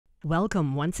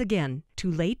Welcome once again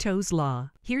to Lehto's Law.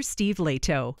 Here's Steve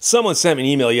Lehto. Someone sent me an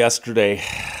email yesterday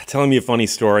telling me a funny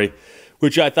story,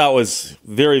 which I thought was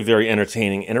very, very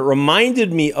entertaining. And it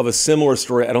reminded me of a similar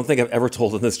story I don't think I've ever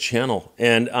told on this channel.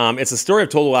 And it's a story I've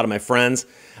told a lot of my friends.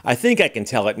 I think I can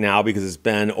tell it now because it's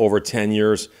been over 10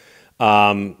 years.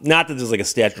 Not that there's like a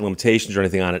statute of limitations or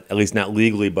anything on it, at least not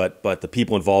legally, but the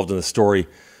people involved in the story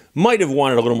might have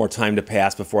wanted a little more time to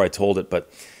pass before I told it.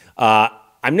 But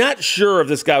I'm not sure if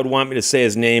this guy would want me to say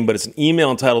his name, but it's an email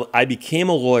entitled, "I Became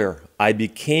a Lawyer." I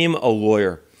became a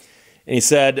lawyer. And he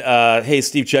said, hey,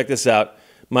 Steve, check this out.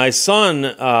 My son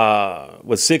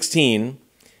was 16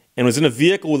 and was in a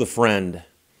vehicle with a friend.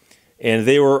 And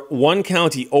they were one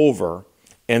county over.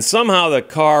 And somehow the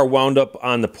car wound up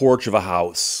on the porch of a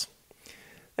house.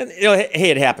 And,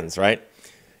 hey, it happens, right?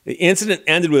 The incident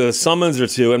ended with a summons or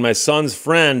two, and my son's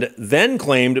friend then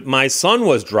claimed my son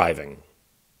was driving.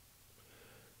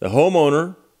 The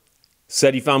homeowner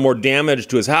said he found more damage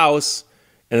to his house,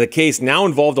 and the case now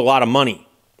involved a lot of money.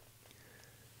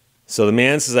 So the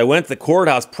man says, I went to the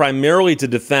courthouse primarily to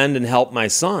defend and help my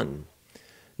son.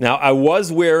 Now, I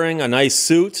was wearing a nice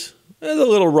suit. It was a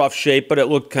little rough shape, but it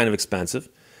looked kind of expensive.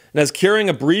 And I was carrying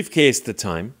a briefcase at the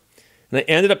time. And I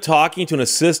ended up talking to an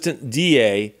assistant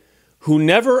DA who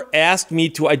never asked me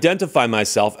to identify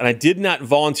myself, and I did not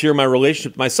volunteer my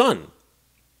relationship to my son.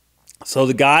 So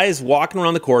the guy's walking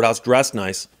around the courthouse, dressed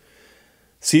nice,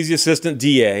 sees the assistant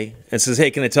DA and says, hey,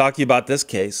 can I talk to you about this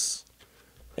case?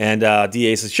 And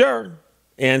DA says, sure.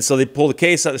 And so they pull the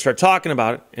case out, they start talking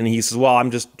about it. And he says, well,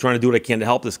 I'm just trying to do what I can to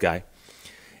help this guy.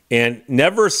 And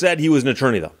never said he was an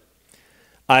attorney, though.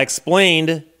 I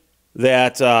explained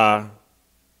that the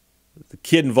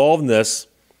kid involved in this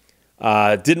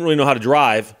didn't really know how to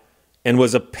drive and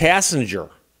was a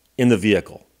passenger in the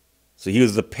vehicle. So he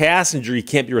was the passenger. He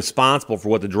can't be responsible for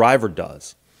what the driver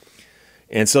does.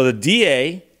 And so the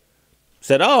DA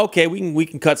said, oh, okay, we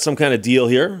can cut some kind of deal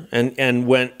here, and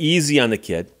went easy on the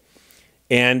kid.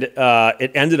 And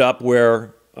it ended up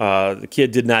where the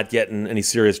kid did not get in any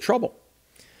serious trouble.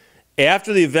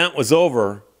 After the event was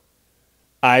over,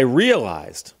 I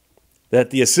realized that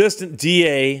the assistant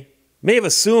DA may have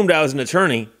assumed I was an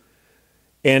attorney,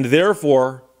 and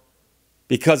therefore,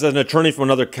 because I'm an attorney from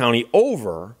another county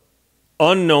over,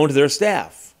 unknown to their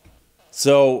staff.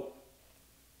 So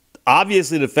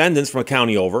obviously defendants from a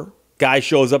county over, guy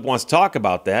shows up, wants to talk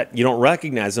about that. You don't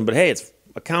recognize him, but hey, it's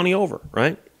a county over,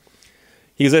 right?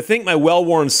 He goes, I think my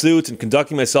well-worn suit and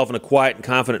conducting myself in a quiet and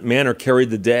confident manner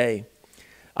carried the day.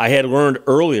 I had learned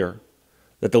earlier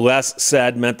that the less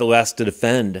said meant the less to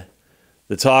defend.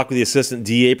 The talk with the assistant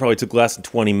DA probably took less than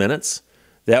 20 minutes.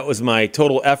 That was my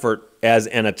total effort as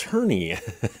an attorney.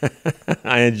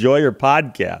 I enjoy your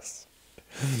podcasts.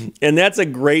 And that's a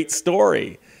great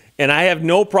story. And I have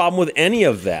no problem with any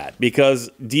of that because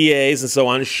DAs and so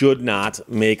on should not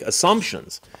make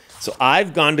assumptions. So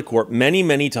I've gone to court many,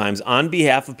 many times on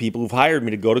behalf of people who've hired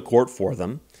me to go to court for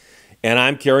them. And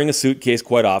I'm carrying a suitcase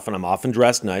quite often. I'm often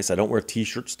dressed nice. I don't wear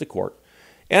T-shirts to court.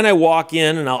 And I walk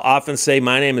in and I'll often say,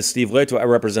 my name is Steve Lehto. I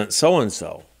represent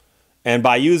so-and-so. And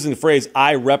by using the phrase,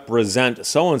 I represent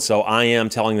so-and-so, I am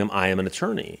telling them I am an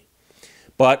attorney.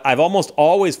 But I've almost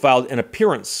always filed an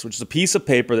appearance, which is a piece of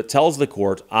paper that tells the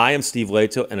court, I am Steve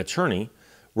Lehto, an attorney,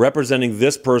 representing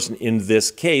this person in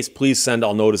this case. Please send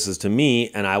all notices to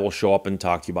me, and I will show up and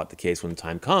talk to you about the case when the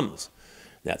time comes.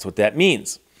 That's what that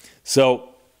means. So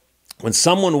when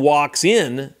someone walks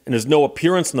in and there's no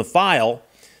appearance in the file,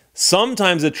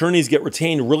 sometimes attorneys get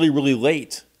retained really, really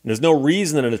late. And there's no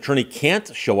reason that an attorney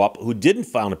can't show up who didn't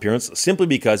file an appearance simply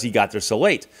because he got there so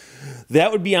late.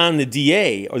 That would be on the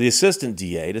DA or the assistant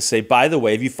DA to say, by the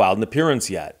way, have you filed an appearance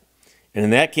yet? And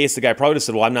in that case, the guy probably just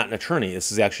said, well, I'm not an attorney.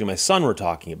 This is actually my son we're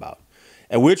talking about.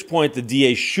 At which point the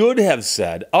DA should have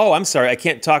said, oh, I'm sorry, I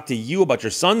can't talk to you about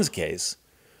your son's case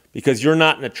because you're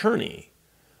not an attorney.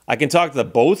 I can talk to the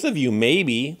both of you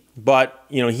maybe, but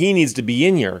he needs to be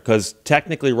in here because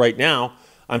technically right now,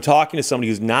 I'm talking to somebody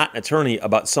who's not an attorney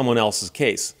about someone else's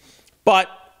case. But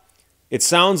it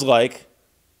sounds like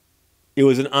it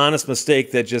was an honest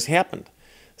mistake that just happened.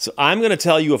 So I'm going to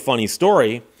tell you a funny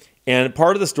story, and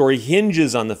part of the story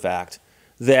hinges on the fact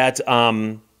that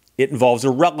it involves a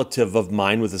relative of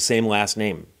mine with the same last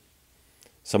name.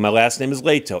 So my last name is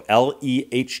Lehto,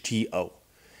 L-E-H-T-O.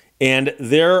 And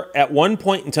there, at one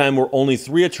point in time, were only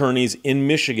 3 attorneys in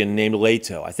Michigan named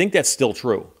Lehto. I think that's still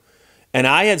true. And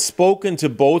I had spoken to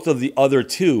both of the other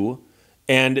 2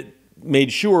 and made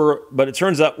sure, but it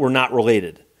turns out we're not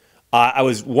related. I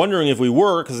was wondering if we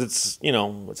were because it's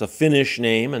a Finnish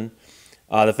name, and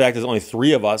the fact there's only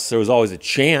 3 of us, there was always a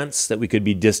chance that we could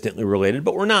be distantly related,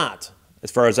 but we're not, as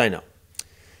far as I know.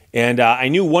 And I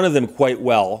knew one of them quite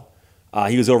well.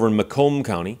 He was over in Macomb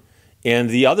County, and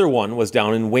the other one was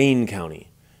down in Wayne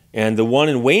County. And the one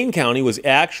in Wayne County was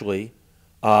actually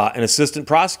an assistant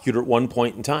prosecutor at one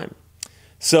point in time.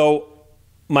 So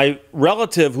my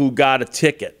relative who got a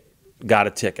ticket,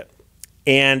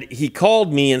 and he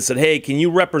called me and said, hey, can you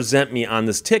represent me on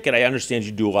this ticket? I understand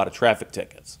you do a lot of traffic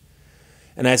tickets.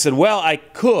 And I said, well, I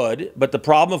could, but the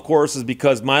problem, of course, is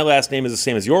because my last name is the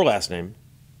same as your last name,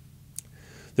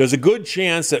 there's a good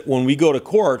chance that when we go to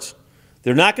court,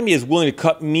 they're not going to be as willing to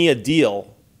cut me a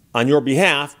deal on your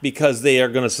behalf because they are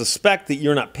going to suspect that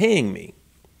you're not paying me.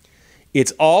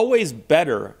 It's always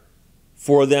better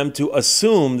for them to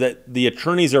assume that the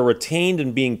attorneys are retained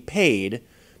and being paid,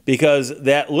 because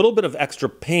that little bit of extra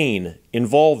pain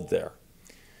involved there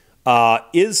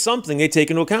is something they take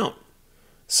into account.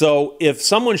 So if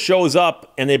someone shows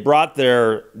up and they brought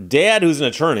their dad, who's an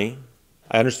attorney,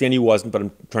 I understand he wasn't, but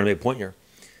I'm trying to make a point here.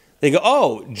 They go,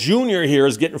 oh, Junior here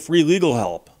is getting free legal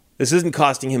help. This isn't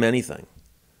costing him anything.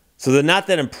 So they're not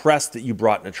that impressed that you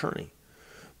brought an attorney.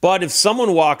 But if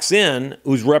someone walks in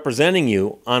who's representing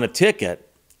you on a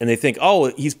ticket and they think,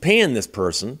 oh, he's paying this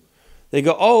person, they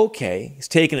go, oh, okay, he's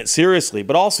taking it seriously,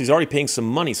 but also he's already paying some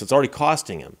money, so it's already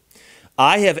costing him.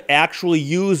 I have actually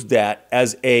used that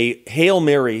as a Hail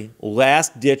Mary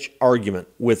last-ditch argument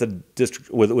with an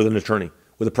attorney,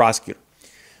 with a prosecutor.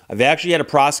 I've actually had a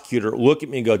prosecutor look at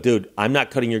me and go, dude, I'm not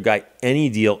cutting your guy any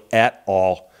deal at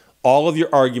all. All of your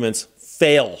arguments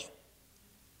fail,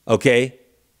 okay?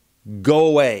 Go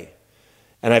away.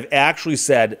 And I've actually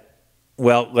said,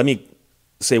 well, let me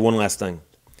say one last thing.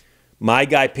 My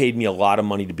guy paid me a lot of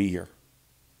money to be here.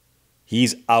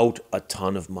 He's out a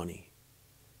ton of money.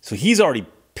 So he's already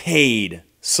paid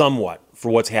somewhat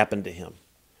for what's happened to him.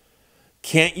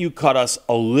 Can't you cut us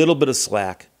a little bit of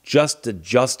slack just to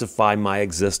justify my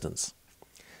existence?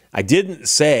 I didn't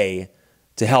say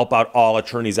to help out all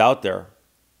attorneys out there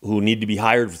who need to be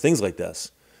hired for things like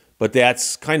this, but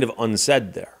that's kind of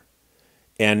unsaid there.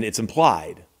 And it's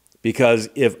implied. Because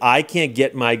if I can't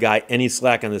get my guy any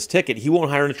slack on this ticket, he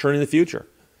won't hire an attorney in the future.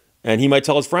 And he might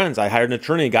tell his friends, I hired an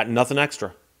attorney and got nothing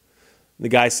extra. The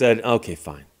guy said, okay,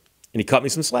 fine. And he cut me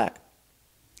some slack.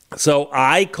 So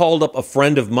I called up a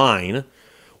friend of mine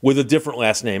with a different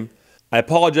last name. I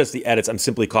apologize for the edits. I'm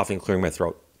simply coughing and clearing my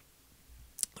throat.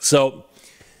 So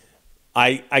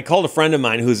I called a friend of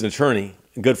mine who's an attorney,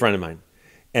 a good friend of mine.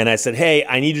 And I said, hey,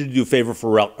 I need you to do a favor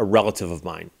for a relative of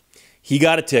mine. He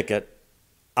got a ticket.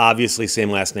 Obviously, same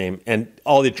last name, and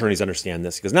all the attorneys understand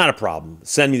this. He goes, not a problem.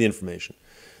 Send me the information.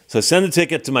 So I send the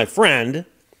ticket to my friend.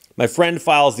 My friend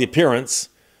files the appearance,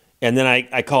 and then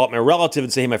I call up my relative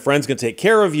and say, hey, my friend's going to take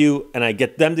care of you, and I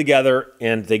get them together,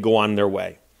 and they go on their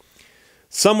way.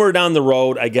 Somewhere down the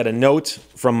road, I get a note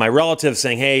from my relative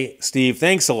saying, hey, Steve,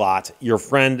 thanks a lot. Your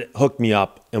friend hooked me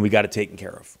up, and we got it taken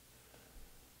care of.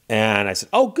 And I said,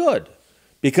 oh, good,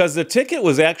 because the ticket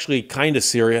was actually kind of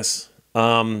serious.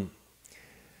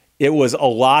 It was a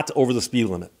lot over the speed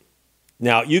limit.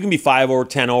 Now, you can be 5 over,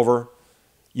 10 over.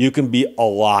 You can be a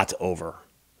lot over.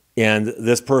 And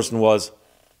this person was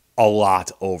a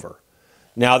lot over.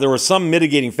 Now, there were some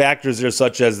mitigating factors there,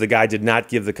 such as the guy did not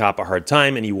give the cop a hard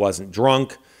time and he wasn't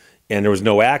drunk and there was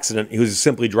no accident. He was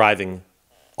simply driving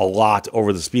a lot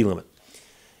over the speed limit.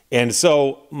 And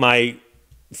so my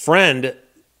friend,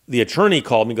 the attorney,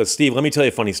 called me and goes, Steve, let me tell you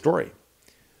a funny story.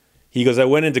 He goes, I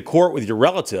went into court with your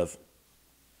relative.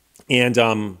 And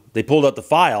they pulled out the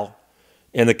file,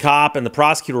 and the cop and the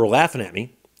prosecutor were laughing at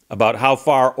me about how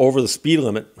far over the speed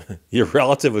limit your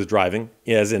relative was driving,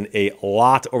 as in a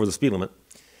lot over the speed limit.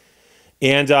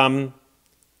 And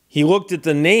he looked at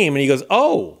the name, and he goes,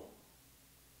 oh,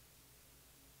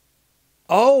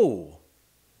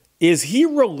 is he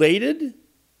related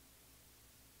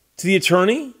to the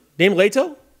attorney named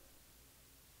Lehto?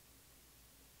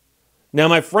 Now,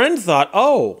 my friend thought,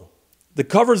 oh, the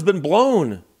cover's been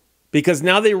blown. Because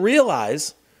now they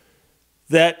realize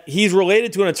that he's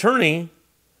related to an attorney,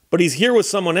 but he's here with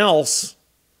someone else.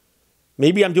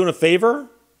 Maybe I'm doing a favor.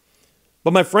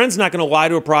 But my friend's not going to lie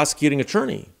to a prosecuting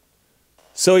attorney.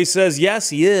 So he says,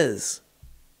 yes, he is.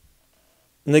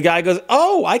 And the guy goes,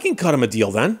 oh, I can cut him a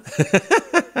deal then.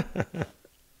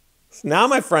 So now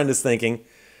my friend is thinking,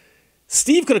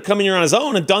 Steve could have come in here on his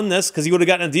own and done this because he would have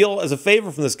gotten a deal as a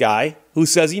favor from this guy who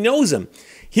says he knows him.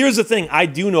 Here's the thing. I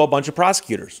do know a bunch of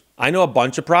prosecutors. I know a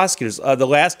bunch of prosecutors. The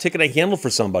last ticket I handled for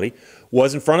somebody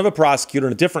was in front of a prosecutor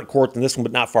in a different court than this one,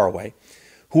 but not far away,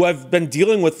 who I've been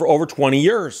dealing with for over 20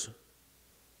 years.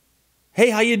 Hey,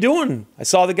 how you doing? I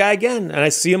saw the guy again, and I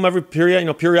see him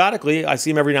periodically. I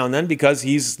see him every now and then because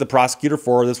he's the prosecutor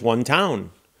for this one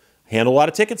town. Handle a lot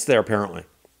of tickets there, apparently.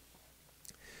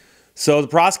 So the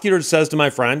prosecutor says to my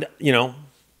friend, we'll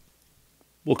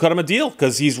cut him a deal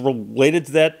because he's related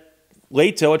to that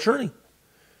Lehto attorney.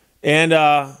 And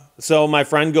so my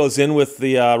friend goes in with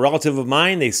the relative of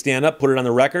mine. They stand up, put it on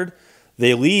the record.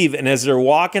 They leave, and as they're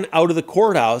walking out of the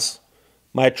courthouse,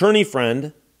 my attorney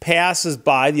friend passes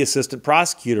by the assistant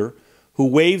prosecutor, who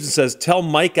waves and says, "Tell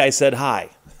Mike I said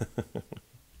hi."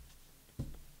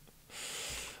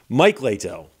 Mike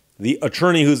Lehto, the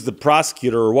attorney who's the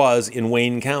prosecutor or was in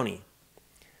Wayne County.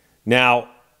 Now,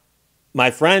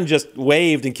 my friend just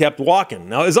waved and kept walking.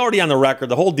 Now, it was already on the record.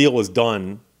 The whole deal was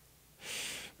done.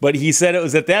 But he said it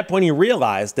was at that point he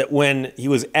realized that when he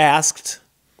was asked,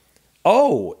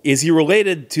 "Oh, is he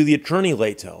related to the attorney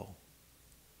Lehto?"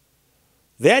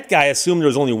 That guy assumed there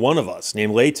was only one of us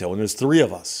named Lehto, and there's three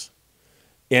of us.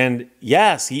 And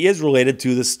yes, he is related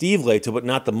to the Steve Lehto, but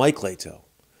not the Mike Lehto.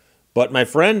 But my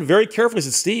friend very carefully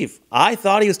said, "Steve, I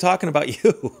thought he was talking about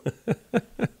you."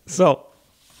 So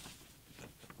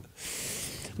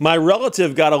my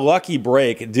relative got a lucky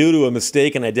break due to a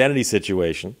mistaken identity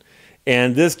situation.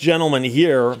 And this gentleman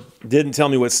here didn't tell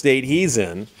me what state he's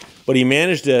in, but he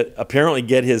managed to apparently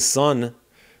get his son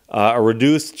a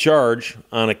reduced charge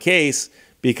on a case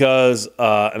because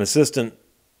an assistant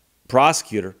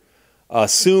prosecutor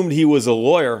assumed he was a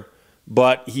lawyer,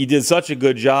 but he did such a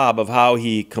good job of how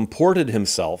he comported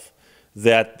himself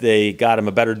that they got him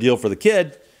a better deal for the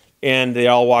kid, and they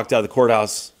all walked out of the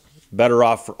courthouse better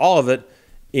off for all of it,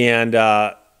 and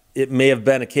it may have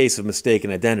been a case of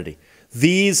mistaken identity.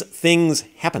 These things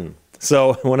happen.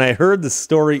 So when I heard the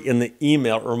story in the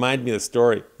email, it reminded me of the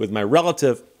story with my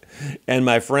relative and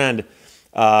my friend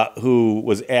who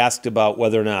was asked about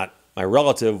whether or not my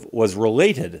relative was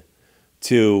related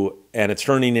to an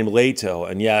attorney named Lehto.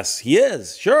 And yes, he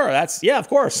is. Sure, yeah, of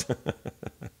course.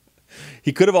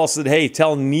 He could have also said, "Hey,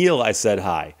 tell Neil I said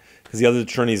hi," because the other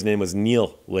attorney's name was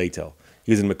Neil Lehto.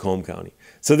 He was in Macomb County.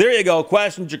 So there you go.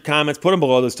 Questions or comments, put them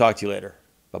below. Let's talk to you later.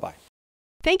 Bye-bye.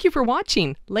 Thank you for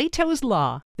watching Lehto's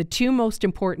Law. The two most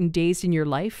important days in your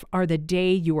life are the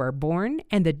day you are born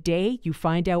and the day you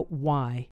find out why.